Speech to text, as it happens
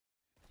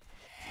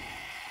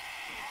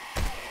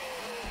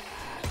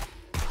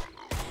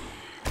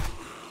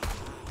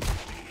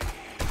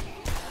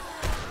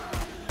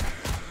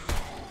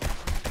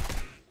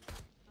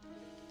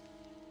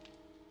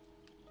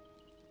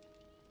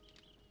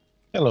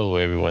Hello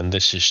everyone,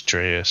 this is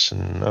Stress,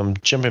 and I'm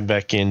jumping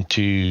back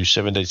into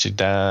 7 Days to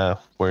Die,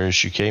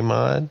 War3zuk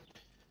mod.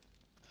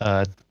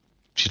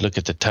 If you look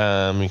at the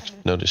time, you can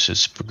notice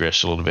it's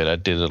progressed a little bit. I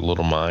did a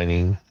little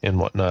mining and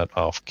whatnot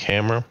off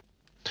camera.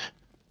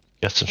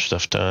 Got some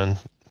stuff done.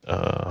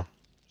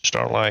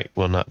 Starlight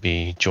will not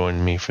be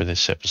joining me for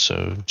this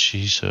episode.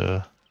 She's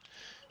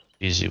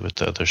busy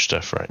with other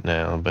stuff right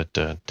now, but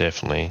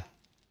definitely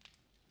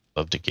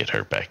love to get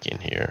her back in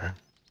here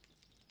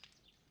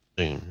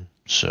soon.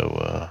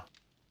 So,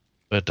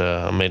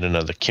 I made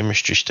another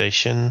chemistry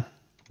station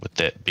with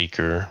that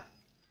beaker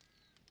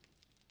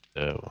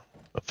I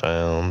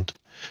found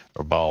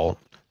or bought,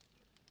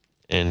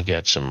 and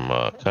got some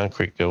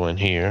concrete going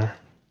here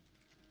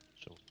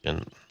so we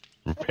can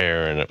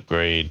repair and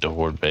upgrade the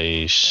horde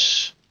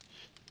base.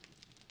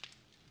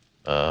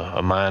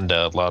 I mined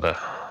a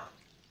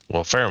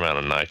fair amount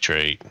of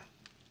nitrate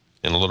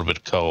and a little bit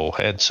of coal.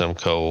 Had some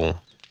coal.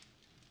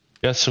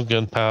 Got some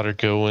gunpowder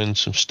going,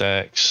 some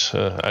stacks.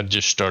 I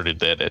just started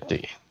that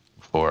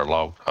before I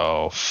logged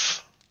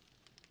off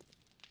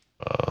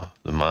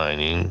the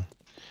mining.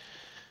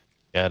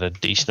 Got a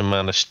decent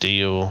amount of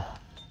steel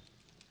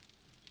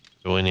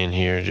going in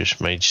here. Just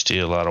made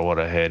steel out of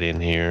what I had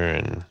in here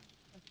and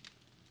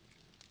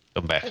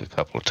come back a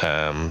couple of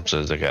times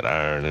as I got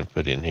iron and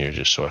put in here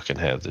just so I can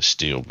have the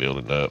steel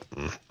building up.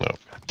 And, got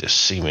this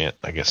cement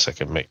I guess I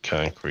can make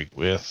concrete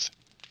with.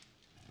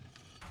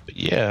 But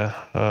yeah,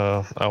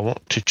 I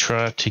want to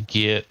try to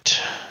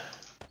get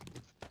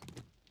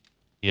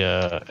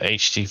the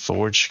HD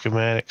Forge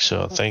schematic,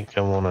 so I think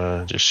I want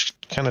to just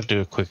kind of do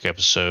a quick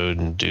episode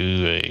and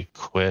do a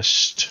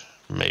quest,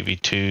 maybe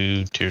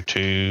tier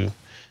 2.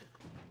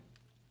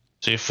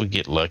 See if we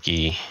get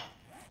lucky.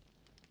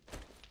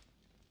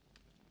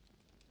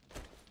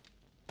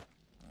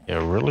 Yeah,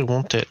 I really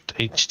want that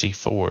HD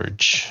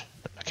Forge.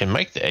 I can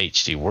make the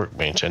HD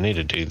workbench. I need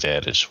to do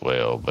that as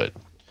well, but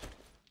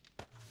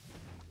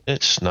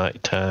it's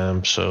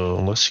nighttime, so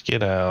let's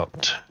get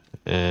out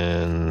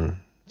and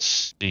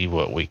see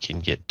what we can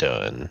get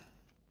done.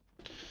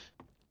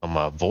 Oh,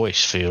 my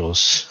voice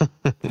feels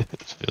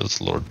feels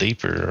a little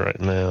deeper right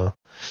now.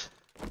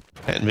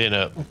 Hadn't been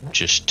up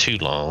just too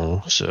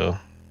long, so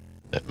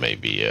that may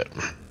be it.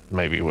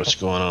 Maybe what's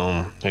going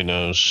on. Who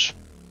knows?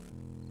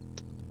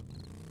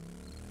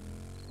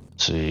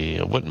 Let's see,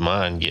 I wouldn't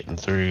mind getting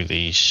through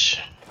these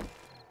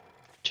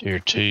tier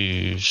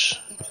 2s.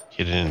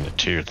 Getting into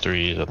tier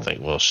 3s, I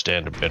think we'll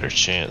stand a better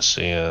chance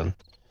then. I'm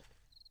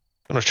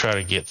gonna try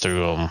to get through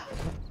them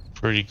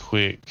pretty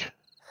quick.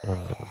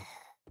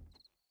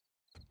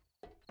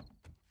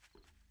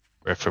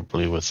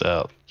 Preferably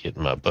without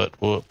getting my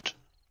butt whooped.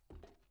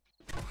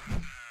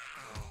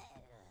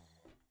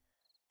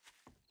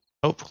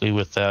 Hopefully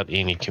without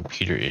any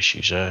computer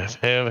issues. I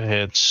have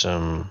had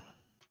some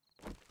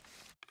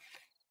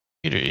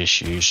computer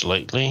issues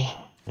lately,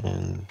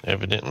 and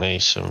evidently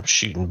some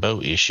shooting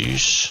bow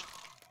issues.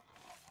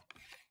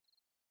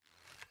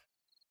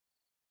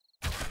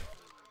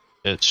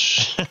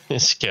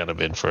 It's kind of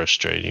been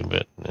frustrating,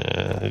 but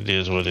it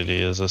is what it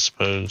is, I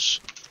suppose.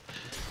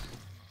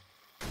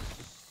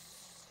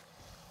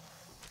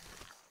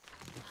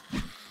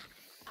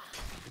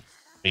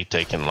 Me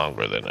taking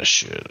longer than I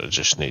should. I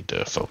just need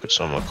to focus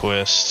on my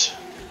quest.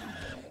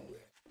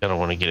 I don't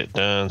want to get it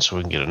done so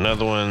we can get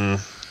another one.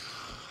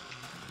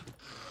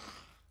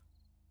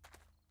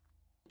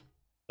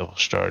 Double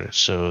started.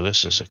 So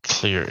this is a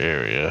clear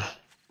area.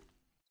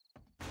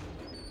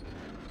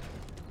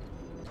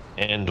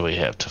 And we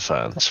have to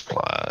find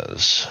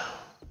supplies.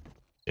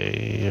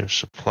 Okay, here's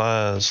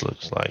supplies.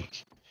 Looks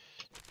like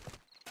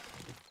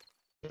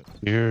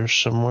here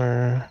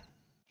somewhere.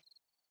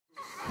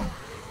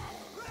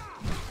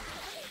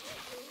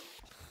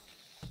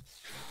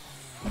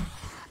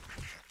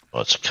 Oh,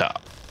 it's a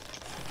cop.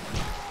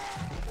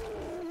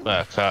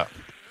 A cop.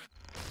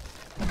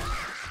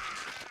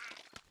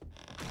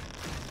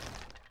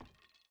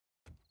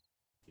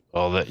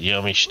 All that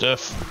yummy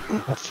stuff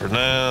for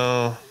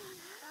now.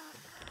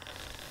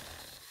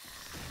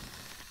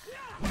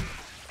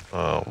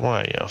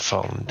 Why are y'all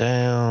falling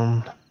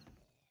down?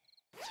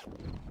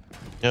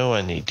 No,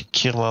 I need to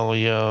kill all of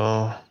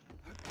y'all.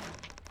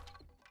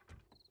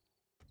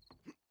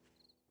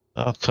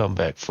 I'll come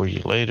back for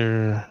you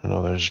later. I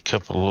know there's a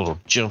couple of little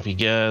jumpy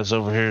guys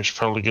over here. It's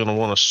probably gonna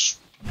want to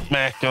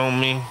smack on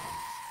me.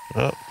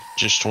 Oh,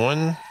 just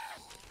one.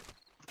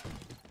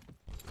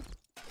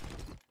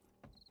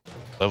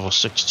 Level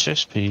 6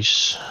 chest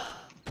piece.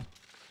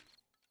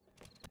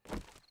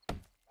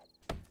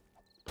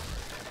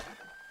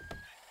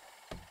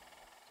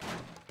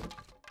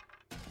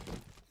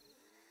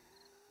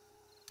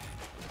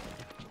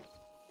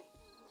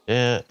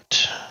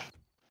 That.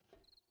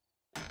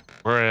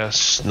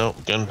 Brass.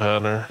 Nope,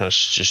 gunpowder.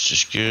 That's just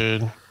as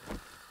good.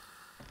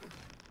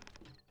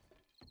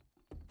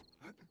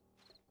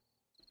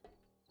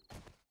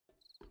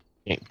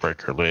 Can't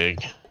break her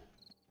leg.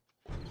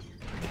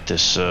 Get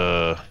this,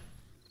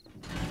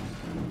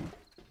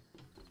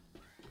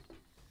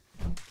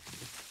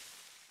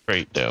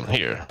 crate down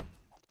here.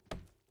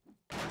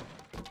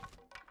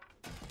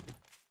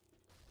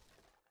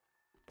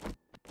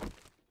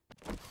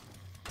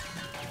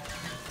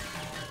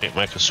 Can't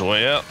make us a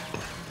way out.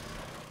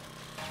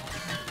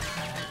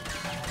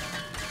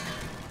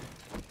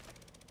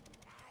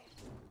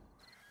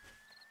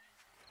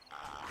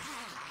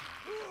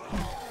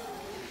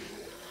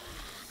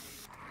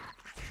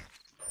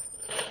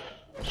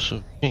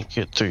 So can't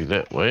get through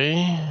that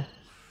way.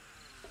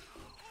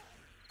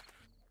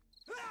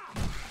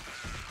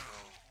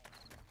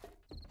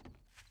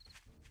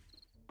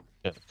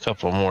 Got a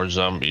couple more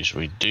zombies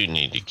we do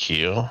need to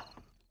kill.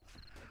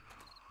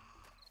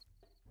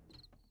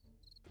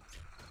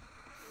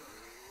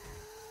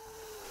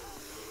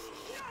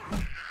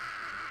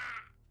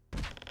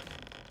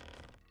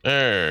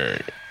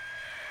 There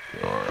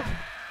you are.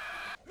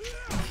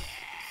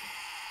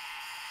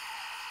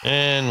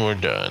 And we're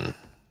done.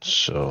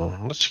 So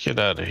let's get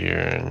out of here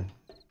and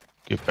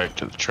get back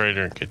to the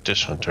trader and get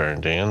this one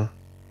turned in.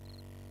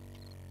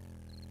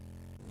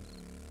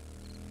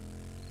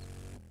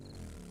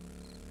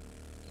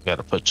 Got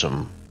to put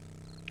some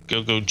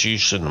go-go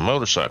juice in the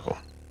motorcycle.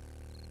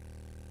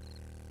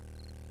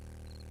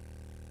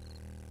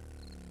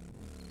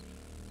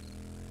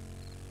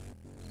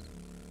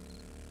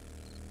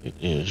 It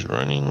is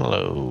running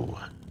low.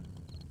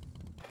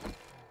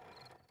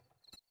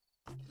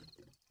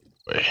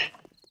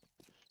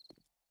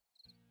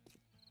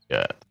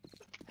 Got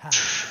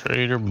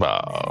Trader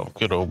Bob,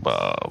 good old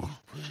Bob.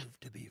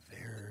 Proved to be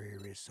very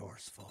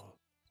resourceful.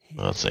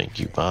 Well, thank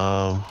you,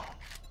 Bob.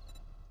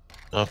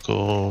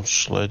 Knuckles,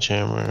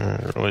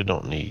 sledgehammer. Really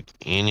don't need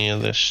any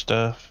of this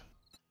stuff.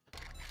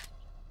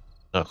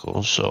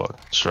 Knuckles, so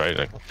that's right.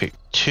 I can pick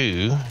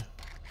 2,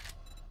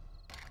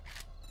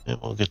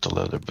 and we'll get the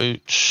leather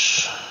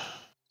boots.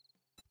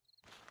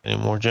 Any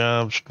more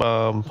jobs,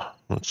 Bob?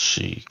 Let's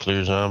see.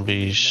 Clear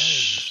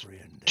zombies.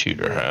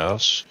 Tutor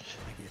house.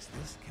 I guess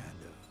this kind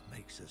of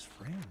makes us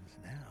friends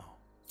now.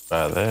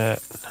 Buy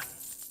that.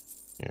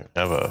 Here,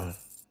 have a.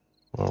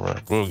 All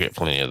right, we'll get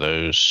plenty of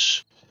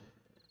those.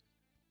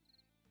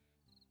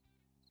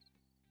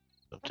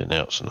 Something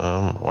else, and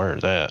I'm aware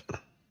of that.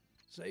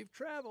 Safe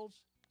travels.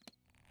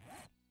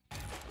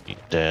 Eat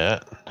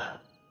that.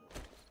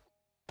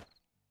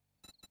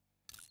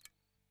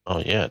 Oh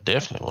yeah,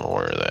 definitely want to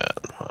wear that.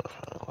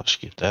 Let's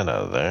get that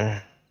out of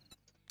there.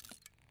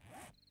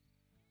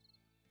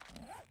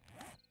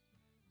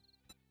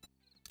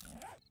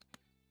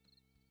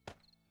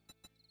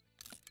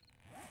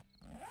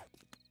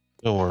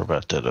 Don't worry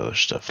about that other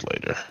stuff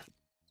later.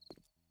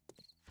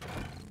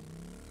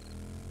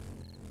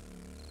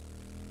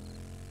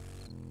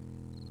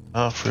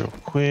 Off real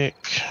quick.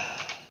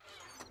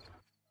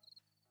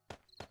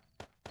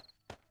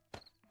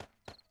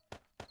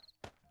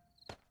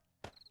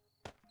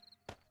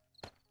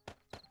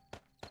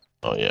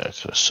 Oh yeah, I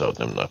could have sold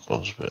them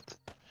knuckles, but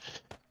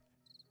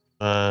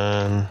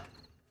fine.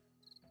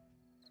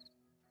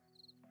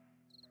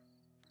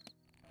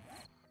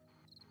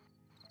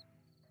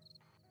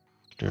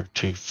 They're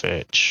 2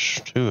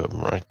 fetch. 2 of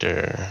them right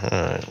there.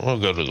 Alright, we'll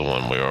go to the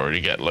one we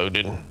already got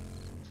loaded.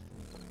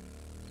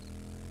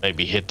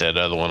 Maybe hit that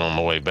other one on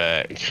the way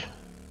back.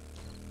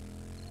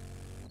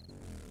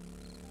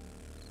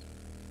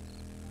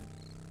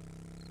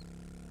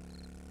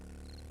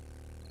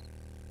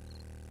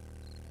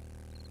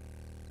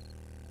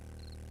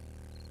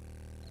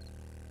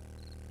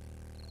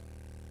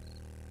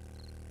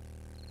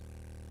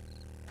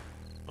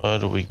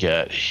 What do we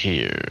got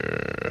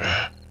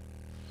here?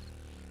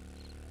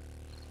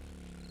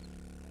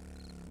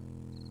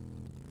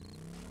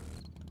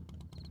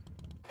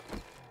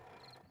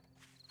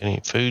 Any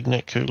food in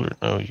that cooler?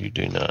 No, you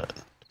do not.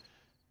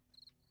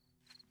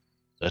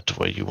 That's the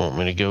way you want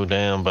me to go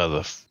down, by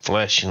the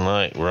flashing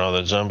light where all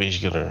the zombies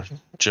gonna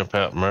jump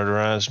out and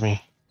murderize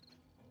me?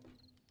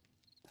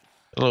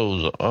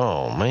 Hello.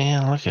 Oh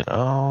man, look at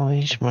all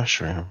these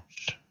mushrooms.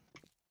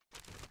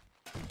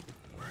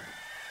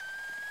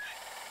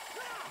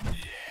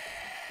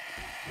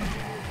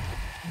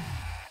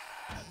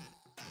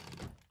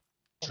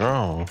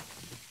 Strong.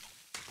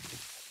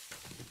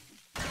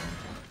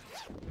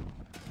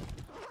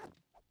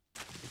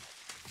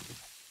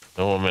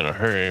 No, I'm in a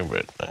hurry,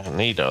 but I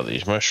need all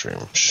these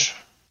mushrooms.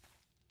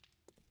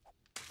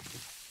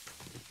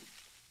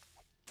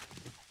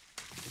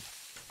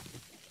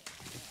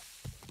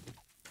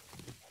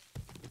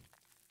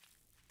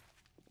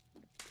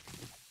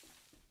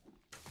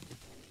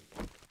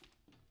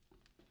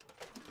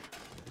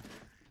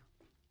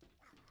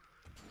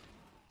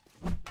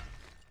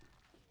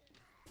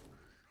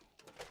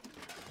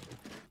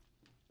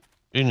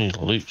 Do need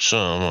to loot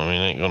some. I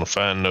mean, I ain't gonna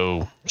find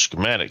no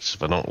schematics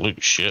if I don't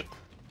loot shit,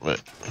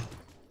 but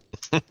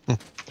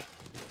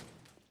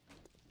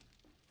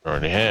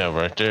already have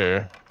right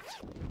there.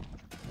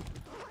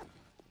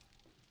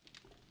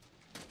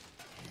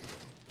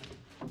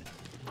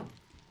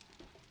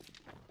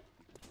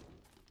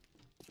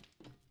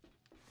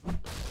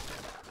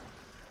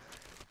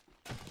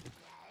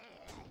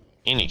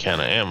 Any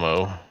kind of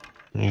ammo.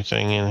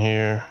 Anything in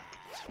here?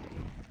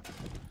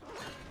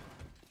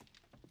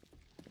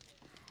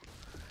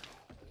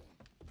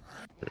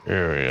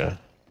 Area.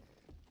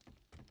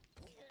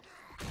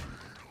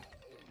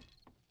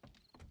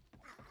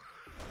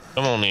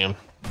 Come on in.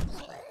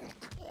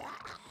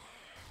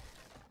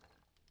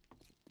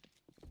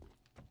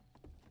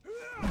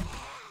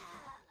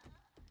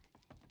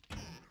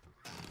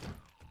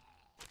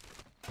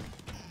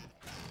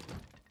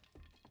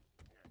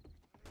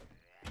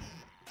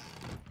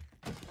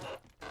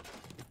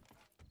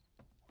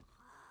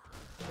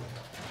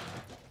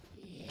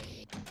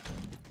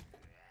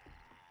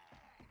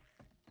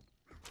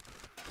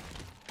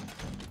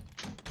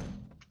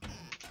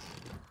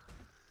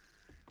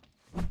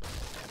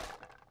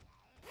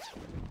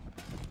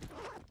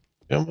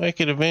 You'll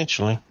make it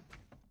eventually.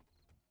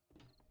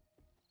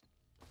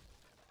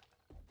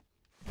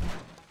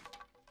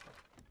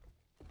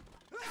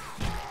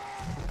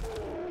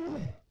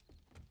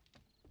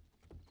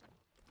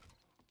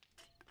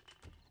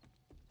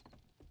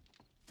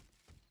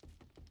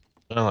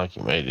 Sound like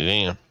you made it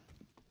in.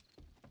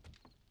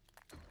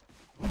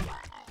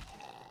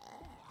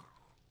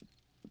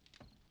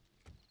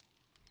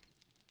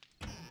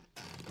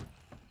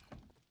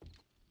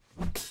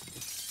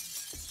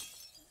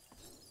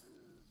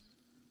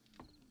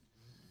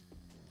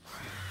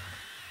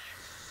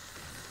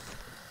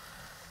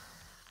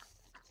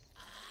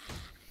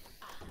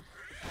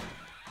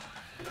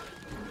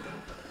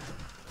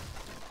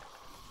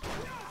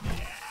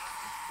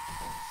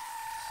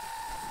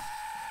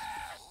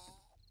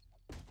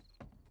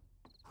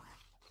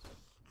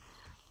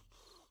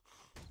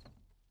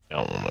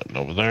 Got one button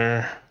over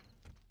there.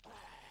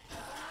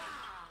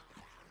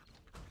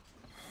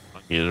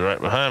 He was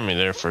right behind me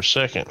there for a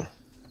second.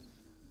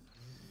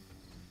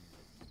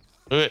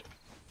 Do it.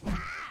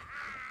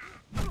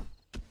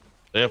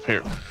 Stay up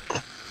here.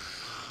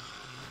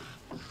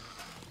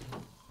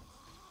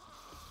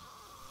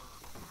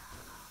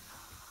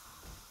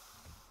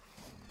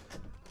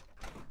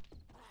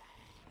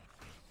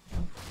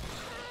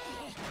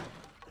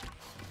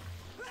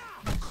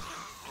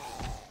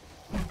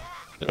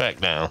 Get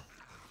back down.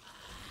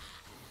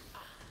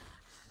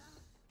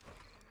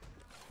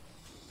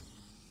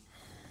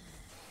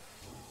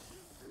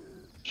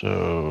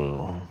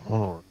 So,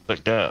 oh,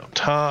 that guy up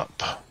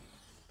top.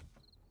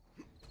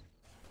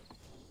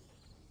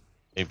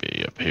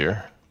 Maybe up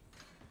here.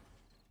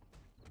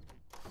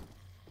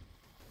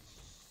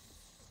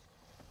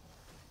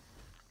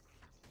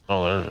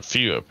 Oh, there's a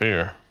few up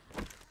here.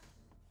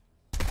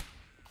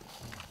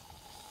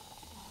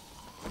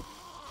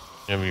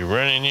 Have you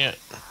running yet?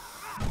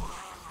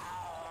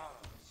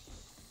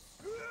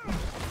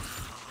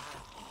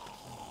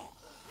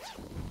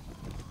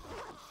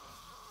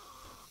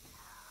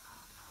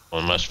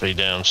 One must be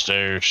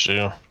downstairs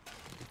still.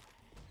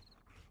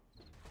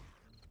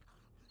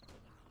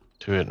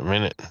 Two in a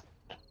minute.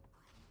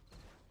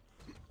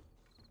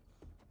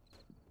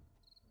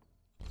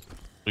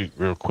 Sleep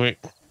real quick.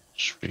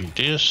 Speed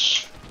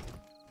this.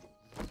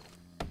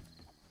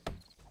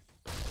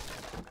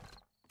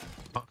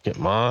 Pocket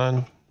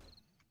mine.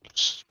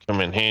 It's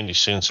come in handy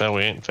since how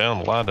we ain't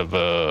found a lot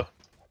of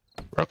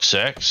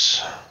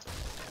rucksacks.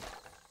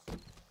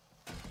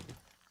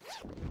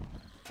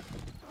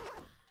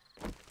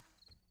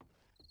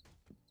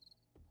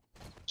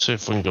 See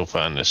if we can go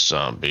find this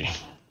zombie.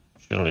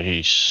 Surely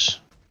he's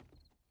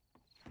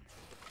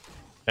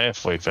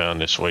halfway found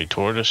this way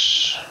toward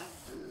us.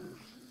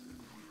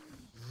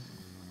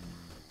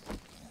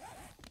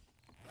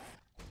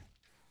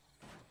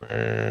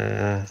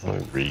 Let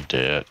me read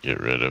that, get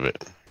rid of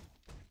it.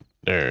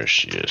 There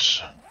she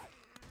is.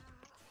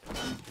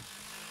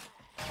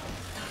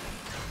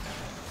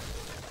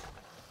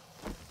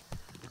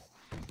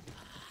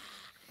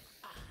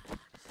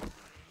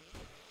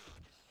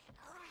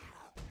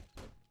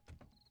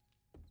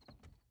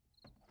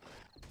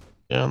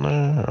 Down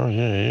there? Oh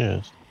yeah, he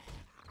is.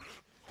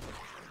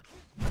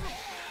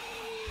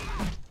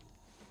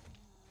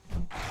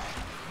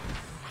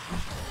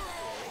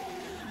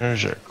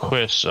 There's our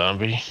quest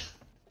zombie.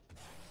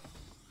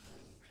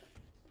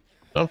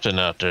 Something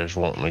out there is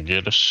wanting to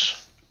get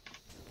us.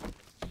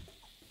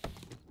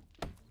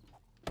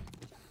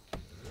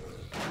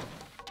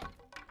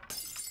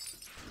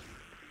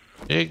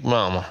 Big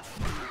Mama.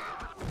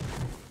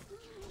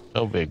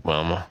 No Big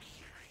Mama.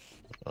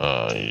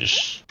 You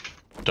just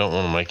don't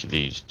want to make it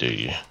easy, do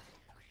you?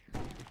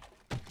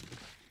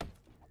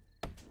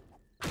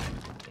 There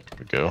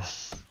we go.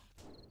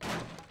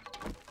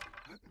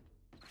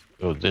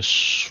 Go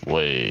this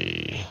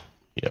way.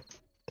 Yep,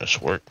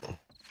 that's working.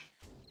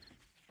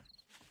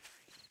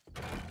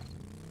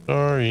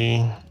 Sorry,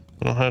 I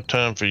don't have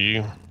time for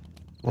you.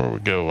 Where are we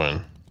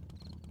going?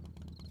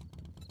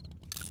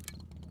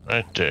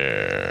 Right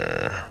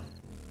there.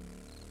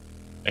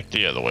 Back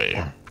the other way.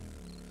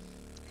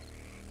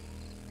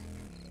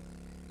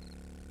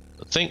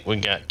 I think we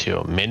got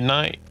till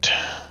midnight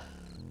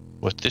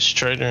with this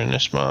trader and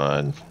this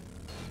mod.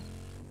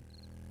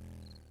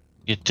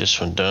 Get this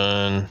one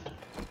done.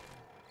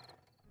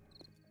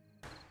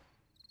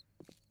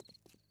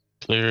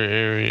 Clear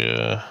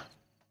area.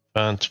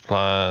 Find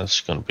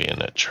supplies. Gonna be in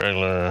that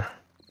trailer.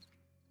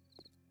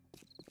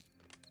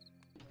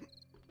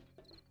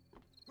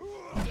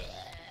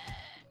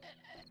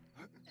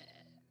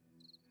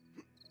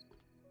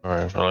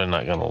 We're really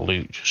not gonna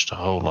loot just a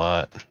whole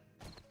lot.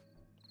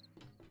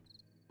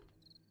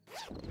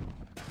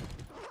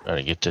 Try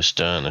to get this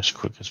done as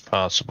quick as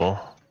possible.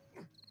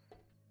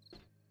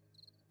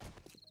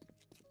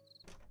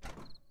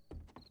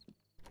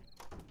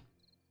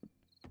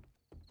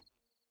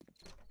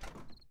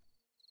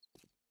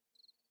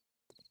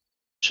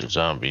 Bunch of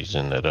zombies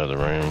in that other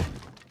room.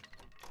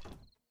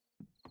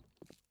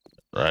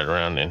 Right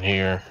around in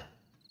here.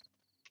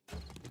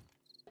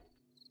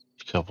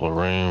 A couple of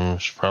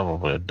rooms,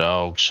 probably a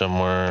dog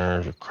somewhere,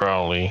 a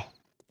crawly.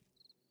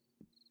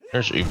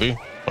 There's Ubu.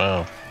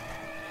 Wow.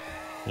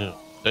 Yeah.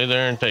 Stay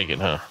there and take it,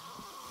 huh?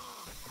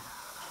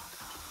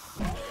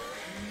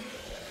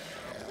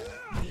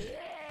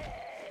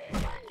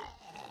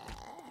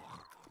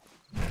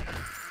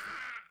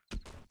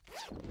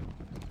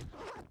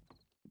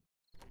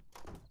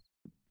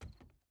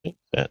 I think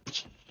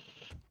that's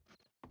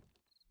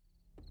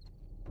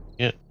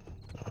it.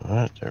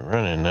 Alright, they're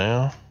running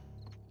now.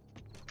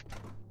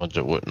 Ones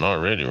that wasn't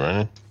already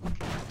running.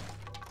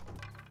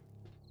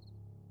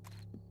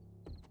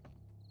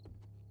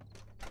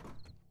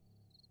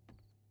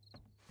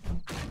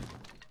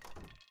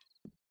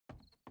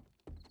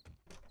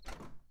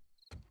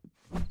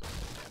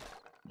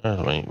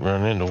 I ain't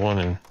run into one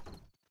in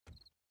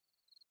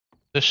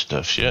this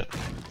stuff yet.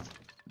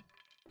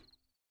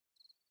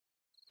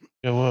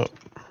 Go up.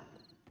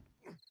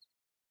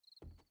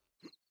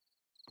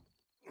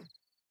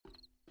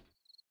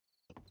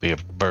 Be a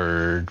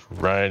bird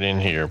right in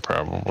here,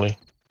 probably.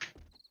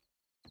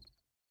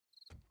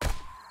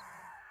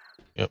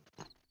 Yep.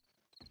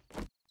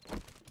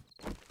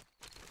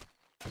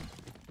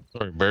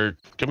 Sorry, bird.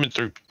 Coming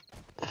through.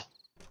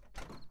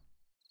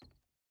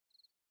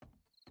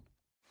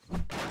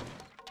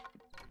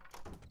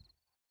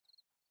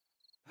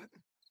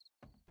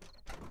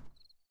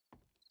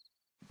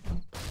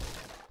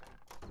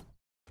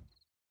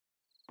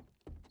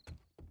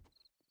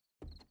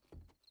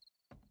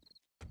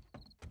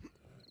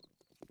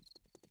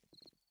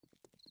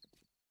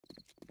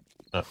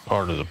 Not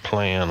part of the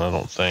plan, I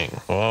don't think.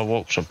 Well, I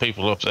woke some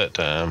people up that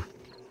time.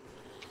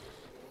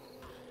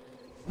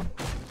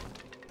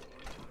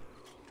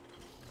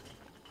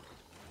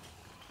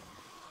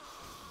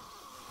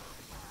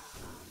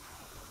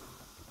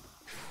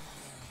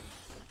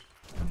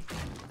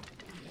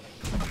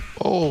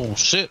 Oh,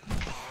 shit.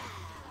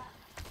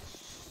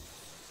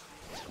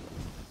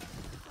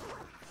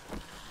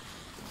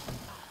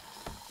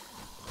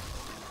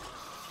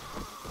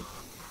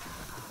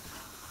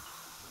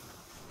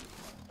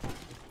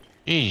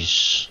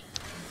 Jeez.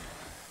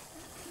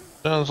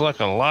 Sounds like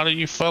a lot of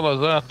you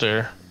fellas out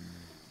there.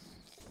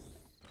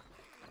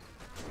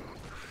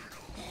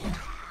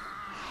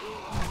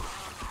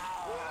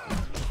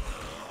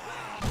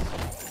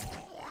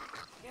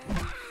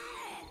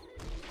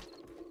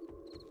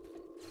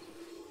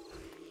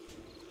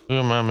 Who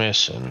am I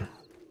missing?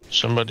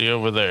 Somebody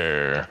over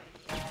there.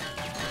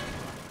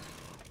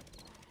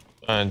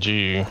 Find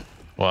you.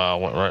 Wow, I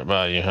went right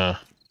by you, huh?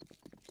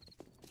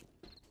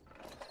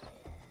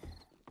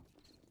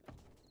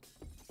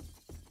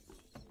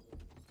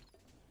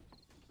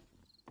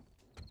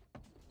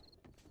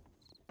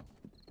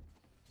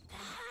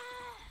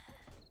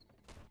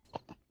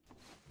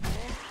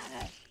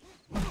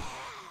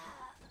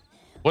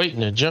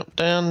 Waiting to jump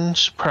down and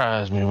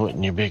surprise me,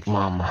 wouldn't you, big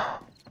mama?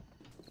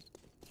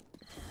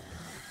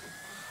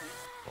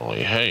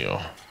 Holy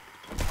hell.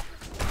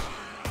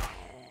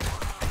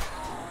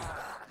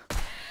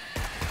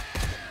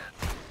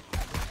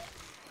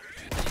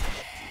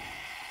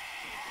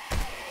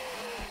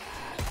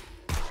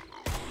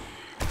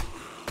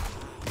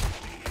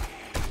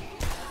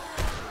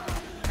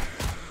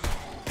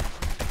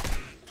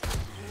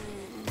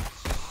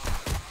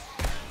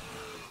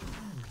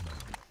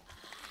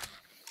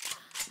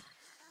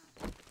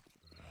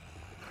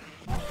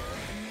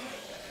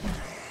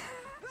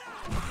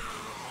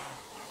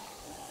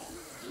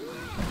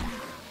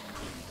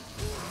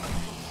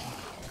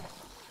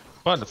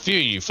 Quite a few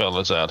of you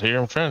fellas out here.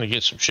 I'm trying to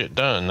get some shit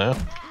done now.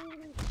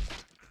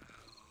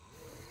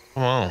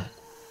 Come on.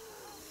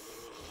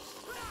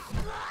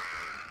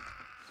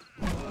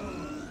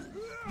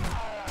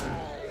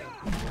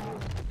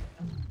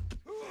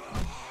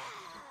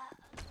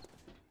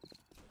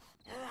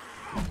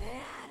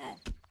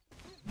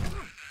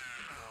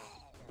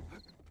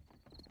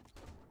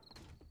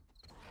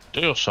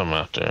 Still some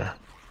out there.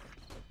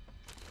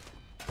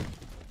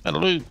 Got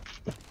loot.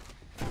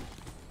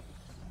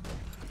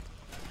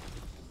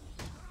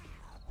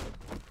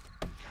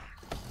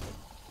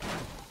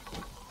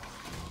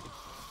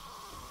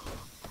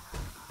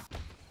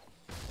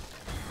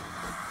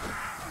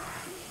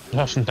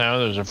 Now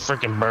there's a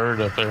freaking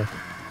bird up there.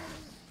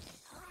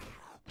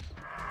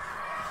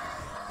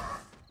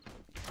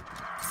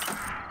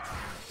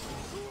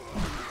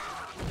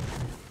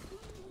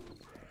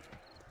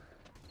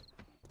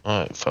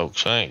 Alright,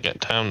 folks, I ain't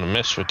got time to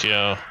mess with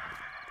y'all.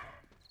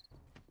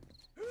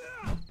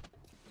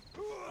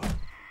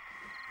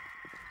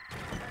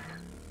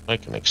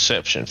 Make an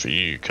exception for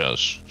you,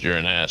 cause you're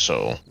an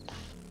asshole.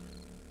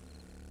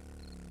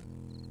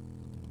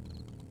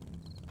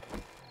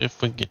 If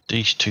we get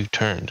these two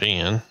turned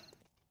in.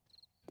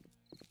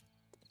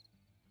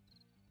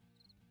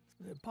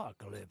 The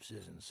apocalypse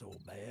isn't so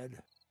bad.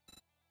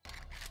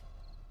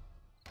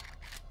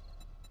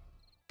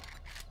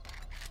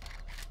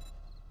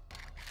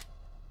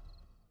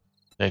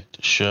 Take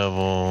the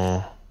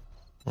shovel.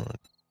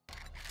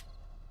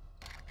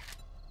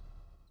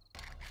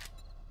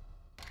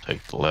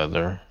 Take the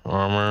leather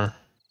armor.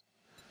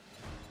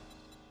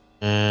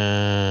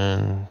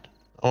 And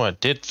oh, I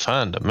did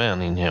find a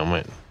mounting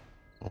helmet.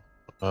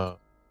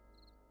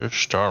 There's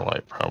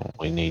Starlight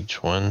probably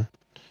needs one.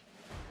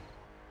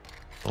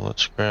 So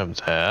let's grab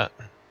that.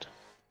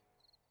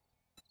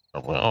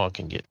 Well, I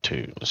can get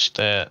two. Let's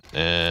that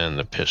and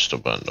the pistol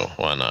bundle.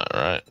 Why not,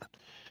 right?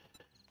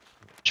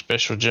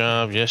 Special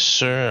job, yes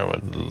sir. I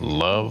would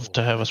love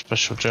to have a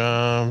special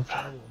job.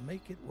 I will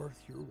make it worth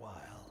your while.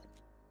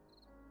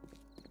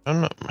 If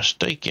I'm not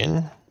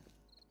mistaken,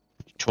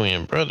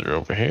 twin brother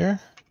over here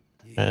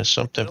has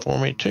something for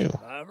me too.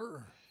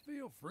 Survivor,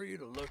 feel free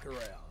to look around.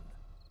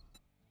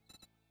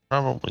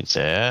 Probably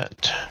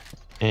that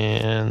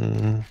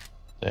and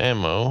the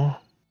ammo.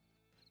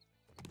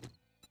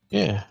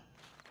 Yeah.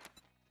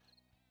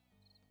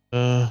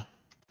 We'll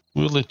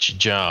let your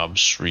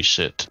jobs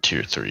reset to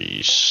tier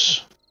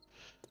 3s.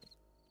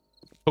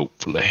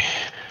 Hopefully.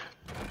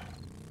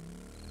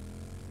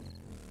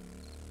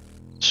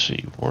 Let's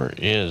see, where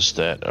is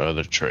that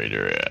other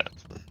trader at?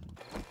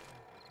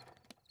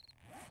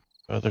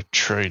 Other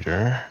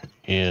trader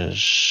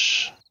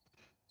is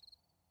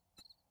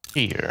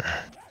here.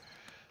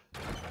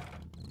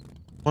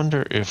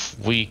 Wonder if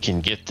we can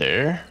get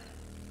there.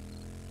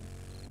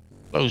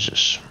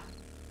 Closes.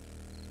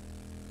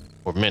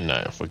 Or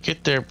midnight. If we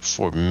get there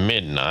before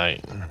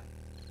midnight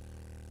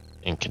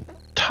and can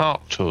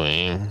talk to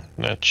him,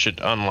 that should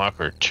unlock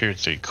our tier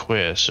 3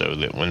 quest so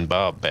that when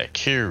Bob back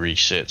here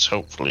resets,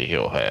 hopefully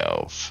he'll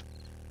have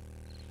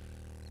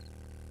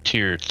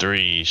tier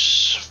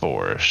 3s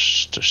for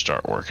us to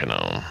start working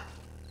on.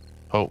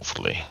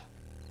 Hopefully.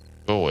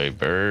 Go away,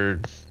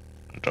 bird.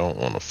 I don't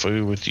want to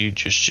fool with you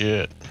just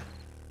yet.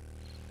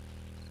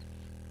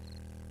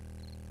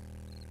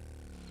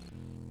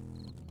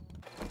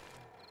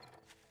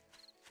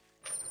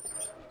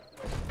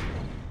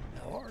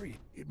 How are you?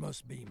 It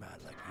must be my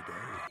lucky day.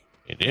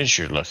 It is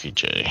your lucky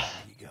day.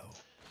 Here you go.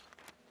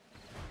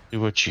 Do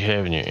what you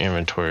have in your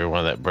inventory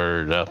while that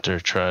bird out there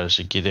tries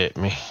to get at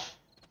me.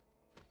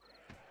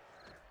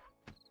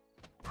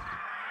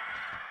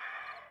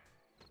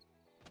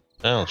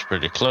 Sounds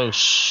pretty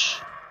close.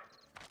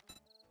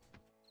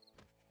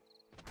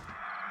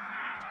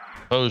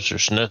 Suppose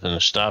there's nothing to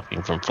stop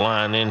him from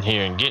flying in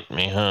here and getting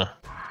me, huh?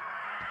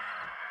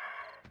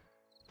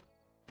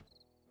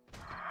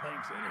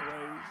 Thanks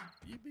anyways.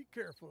 You be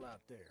careful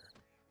out there.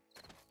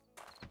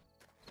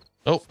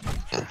 Oh,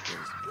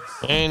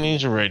 and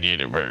he's a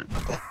radiator bird.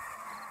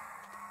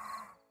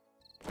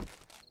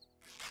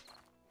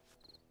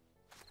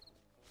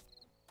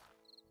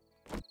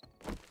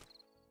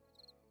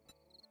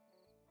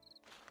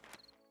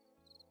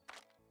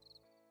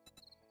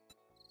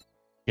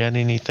 Got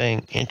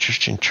anything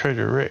interesting,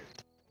 Trader Rick?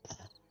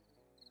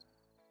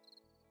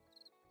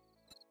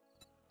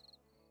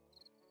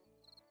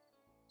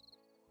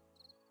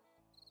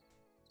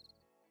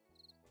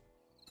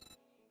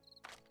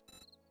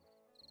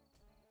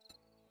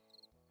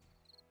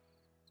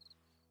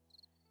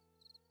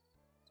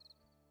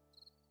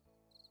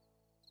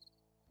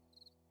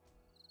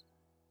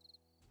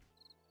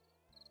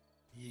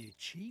 You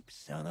cheap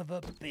son of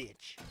a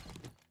bitch.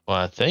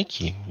 Why,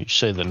 thank you. You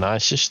say the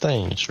nicest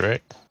things,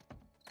 Rick.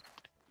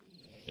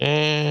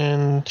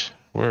 And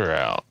we're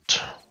out.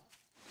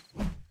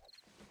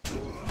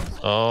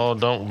 Oh,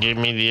 don't give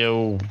me the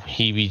old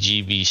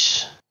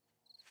heebie-jeebies.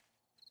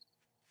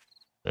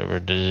 Whatever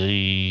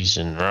disease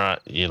and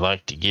rot you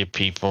like to give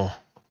people.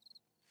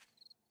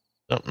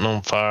 Something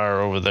on fire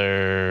over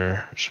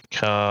there. There's a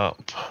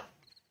cop.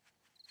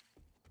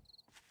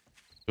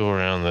 Go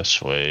around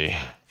this way.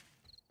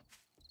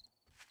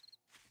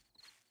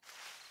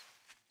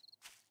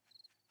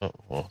 Oh,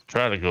 we'll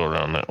try to go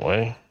around that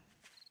way.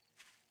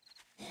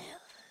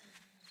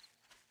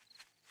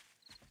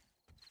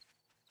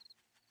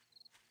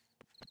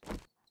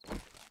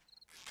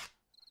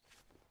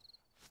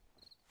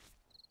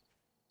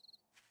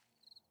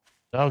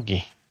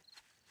 Doggy.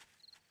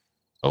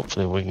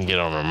 Hopefully we can get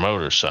on our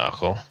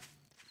motorcycle.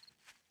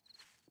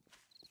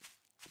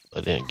 I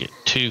didn't get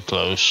too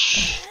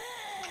close.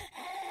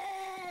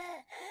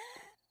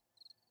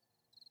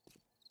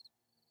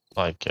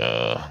 Like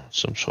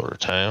some sort of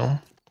town.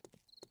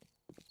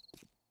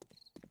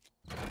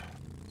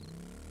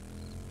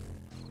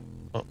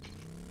 Oh,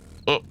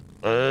 oh,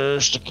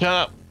 there's the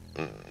cop.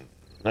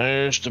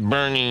 There's the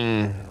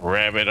burning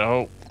rabbit, I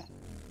hope.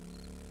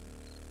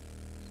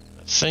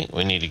 I think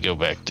we need to go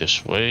back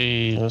this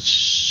way.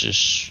 Let's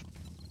just...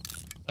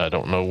 I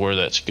don't know where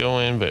that's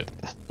going, but...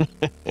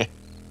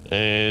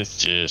 it's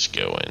just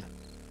going.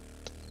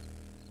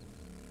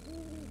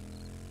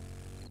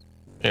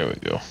 There we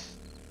go.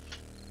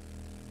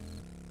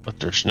 But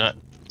there's not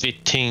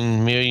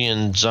 15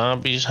 million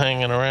zombies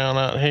hanging around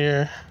out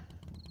here.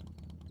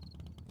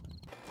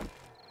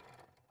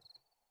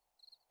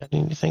 Got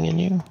anything in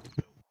you?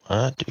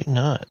 I do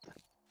not.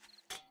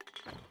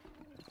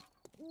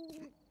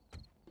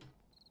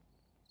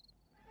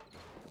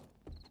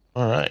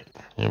 Alright,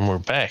 and we're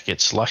back.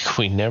 It's like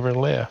we never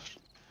left.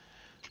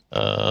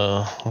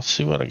 Let's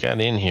see what I got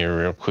in here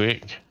real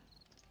quick.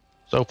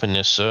 Let's open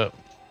this up.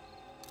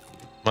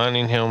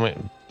 Mining helmet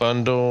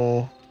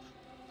bundle.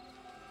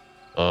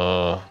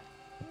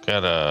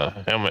 Got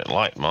a helmet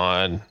light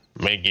mod.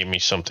 May give me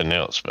something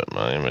else, but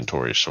my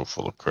inventory is so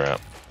full of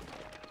crap.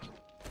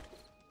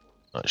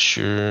 Not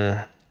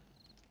sure.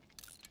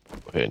 Go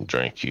ahead and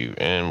drink you.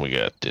 And we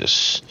got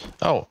this.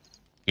 Oh,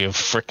 you have a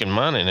freaking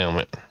mining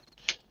helmet.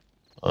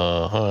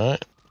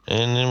 Alright.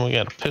 And then we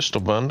got a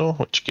pistol bundle,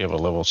 which gave a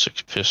level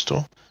 6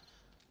 pistol.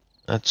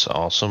 That's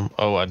awesome.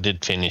 Oh, I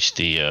did finish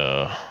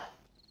the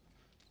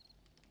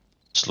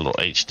this little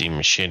HD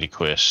machete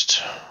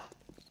quest.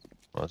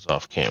 I was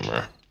off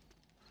camera.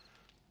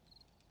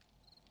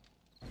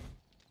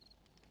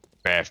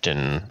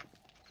 Crafting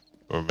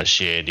a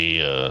machete,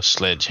 a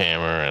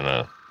sledgehammer, and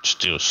a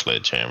steel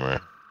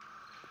sledgehammer.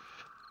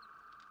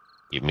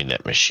 Give me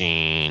that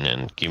machine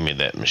and give me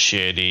that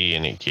machete,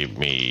 and it give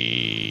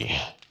me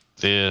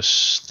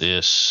this,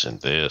 this,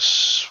 and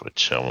this,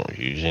 which I won't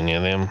use any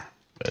of them.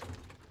 But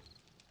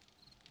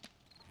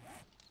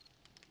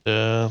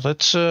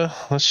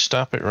let's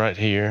stop it right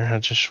here. I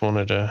just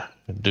wanted to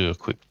do a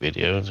quick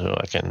video so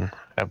I can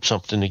have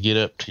something to get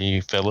up to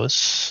you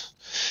fellas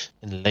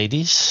and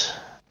ladies.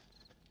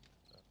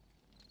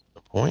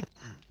 Point.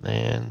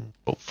 And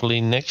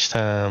hopefully next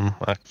time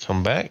I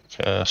come back,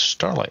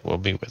 Starlight will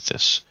be with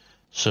us.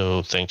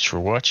 So thanks for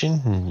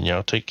watching, and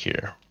y'all take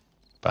care.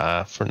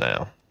 Bye for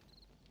now.